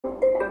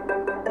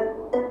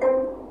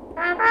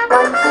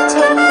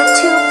potato,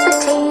 2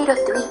 potato,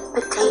 3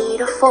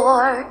 potato,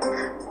 4,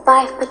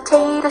 5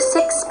 potato,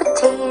 6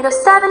 potato,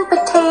 7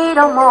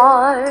 potato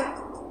more.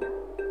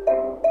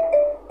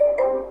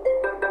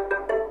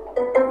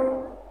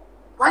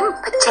 1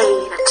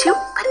 potato, 2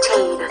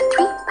 potato,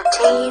 3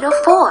 potato,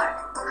 4,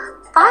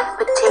 5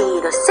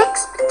 potato,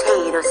 6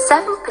 potato,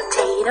 7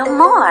 potato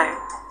more.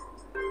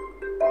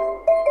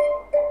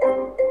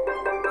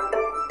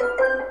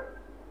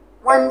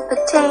 1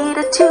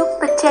 potato, 2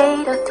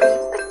 potato, 3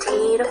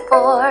 potato,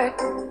 4,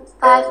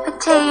 5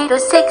 potato,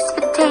 6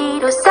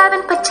 potato,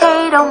 7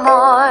 potato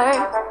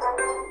more.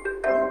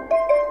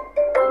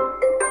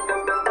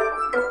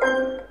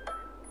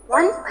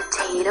 1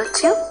 potato,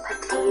 2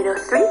 potato,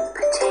 3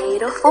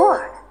 potato, 4,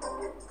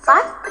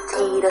 5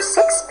 potato,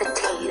 6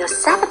 potato,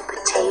 7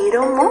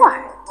 potato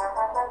more.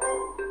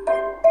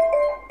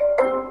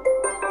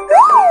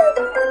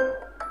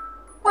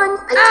 1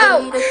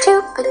 potato,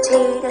 2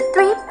 potato,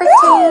 3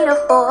 potato,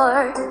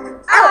 4,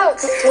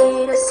 5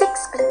 potato,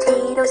 6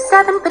 potato,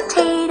 7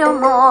 potato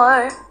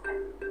more.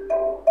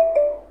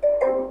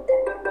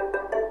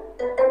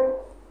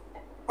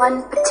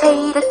 1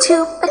 potato,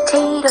 2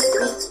 potato,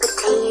 3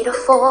 potato,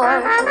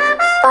 4,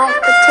 5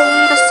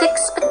 potato,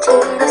 6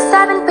 potato,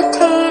 7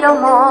 potato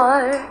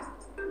more.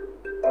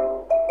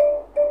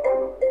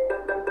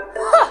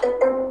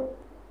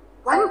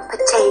 1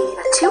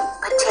 potato, 2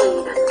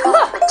 potato, 3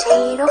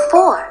 potato,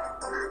 4,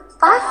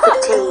 5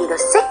 potato,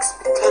 6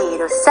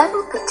 potato,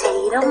 7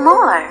 potato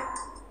more.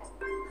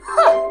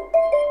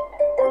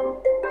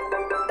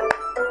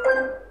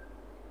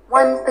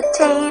 1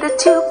 potato,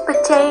 2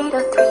 potato,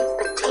 3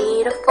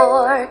 potato,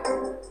 4,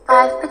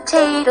 5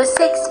 potato,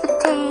 6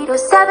 potato,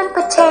 7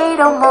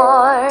 potato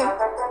more.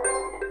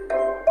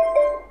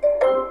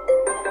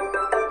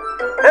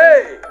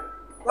 Hey!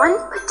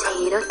 1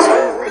 potato,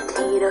 2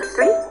 potato,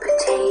 3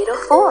 potato,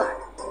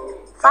 4,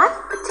 5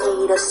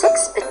 potato,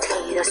 6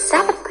 potato,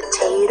 7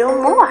 potato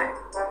more.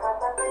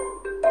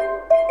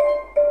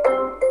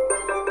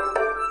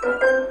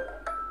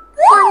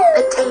 1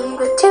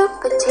 potato, 2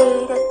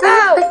 potato,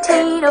 3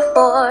 potato,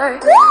 4,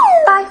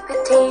 5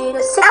 potato,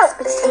 6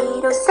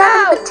 potato,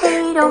 7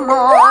 potato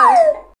more.